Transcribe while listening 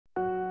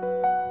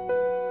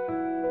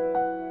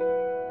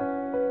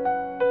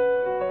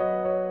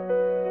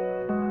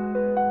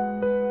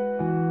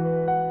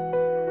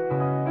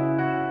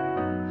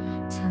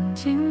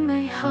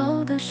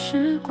的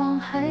时光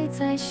还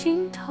在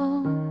心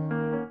头，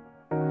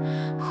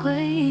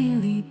回忆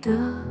里的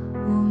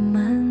我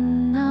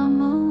们那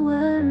么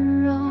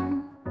温柔，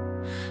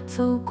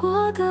走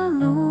过的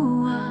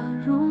路啊，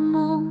如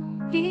梦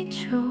依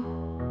旧。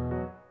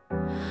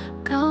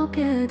告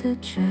别的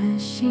决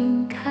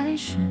心开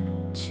始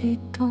启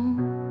动，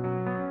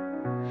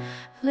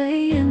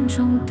泪眼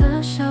中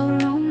的笑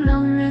容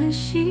让人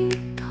心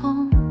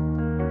痛，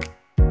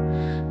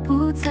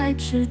不再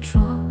执着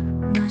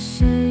那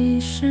些遗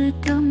失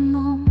的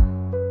梦。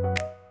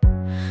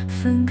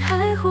分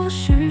开或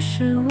许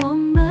是我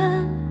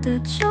们的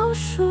救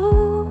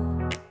赎，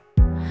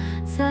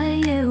在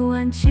夜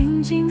晚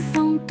静静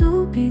诵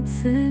读彼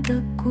此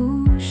的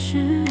故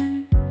事。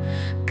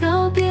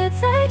告别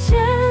再见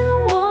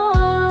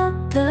我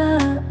的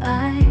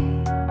爱，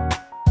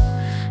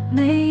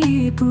每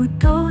一步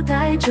都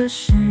带着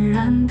释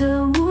然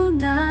的无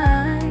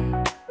奈。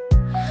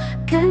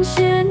感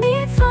谢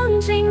你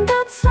曾经的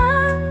存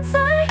在，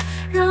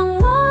让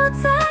我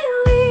在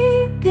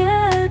离别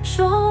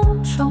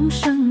中重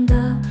生的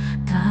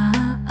答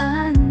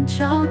案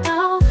找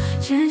到，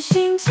渐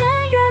行渐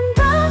远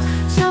的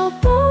脚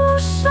步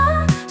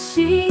上，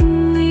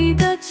心里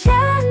的坚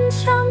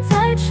强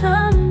在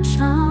成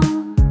长。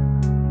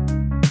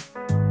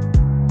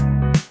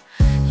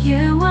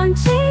夜晚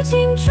寂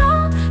静中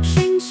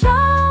寻找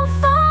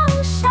方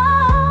向，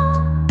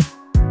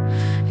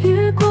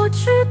与过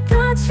去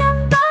的牵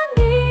绊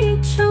已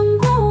成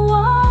过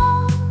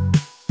往，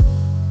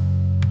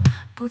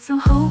不曾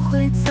后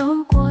悔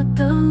走过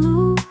的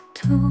路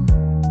途，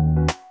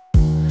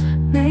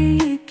每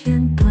一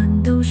片段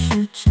都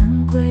是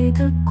珍贵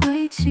的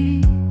轨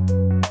迹。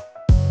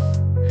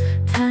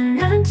坦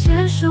然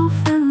接受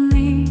分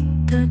离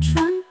的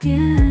转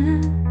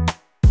变，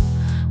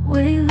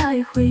未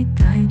来会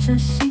带着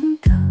新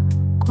的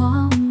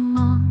光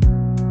芒。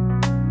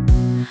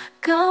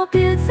告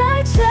别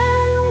再见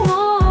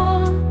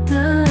我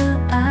的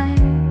爱，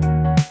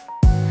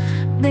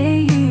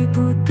每一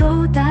步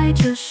都带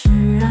着释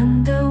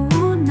然的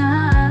无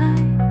奈。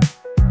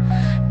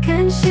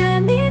感谢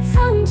你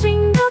曾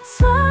经的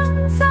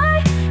存在，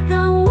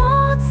让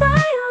我在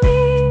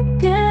离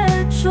别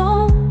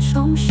中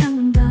重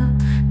生的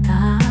答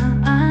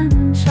案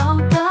找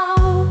到。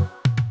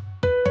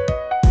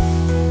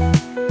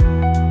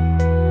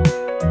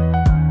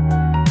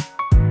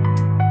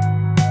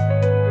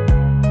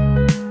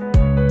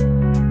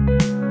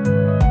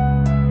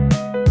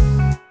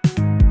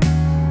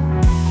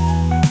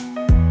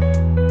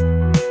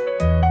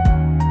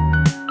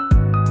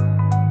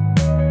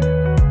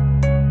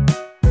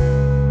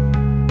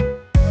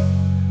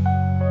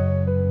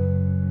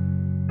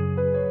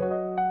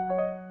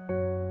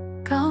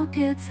告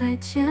别再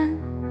见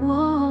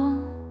我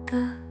的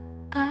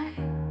爱，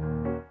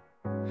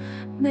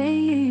每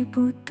一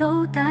步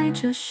都带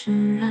着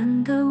释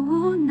然的无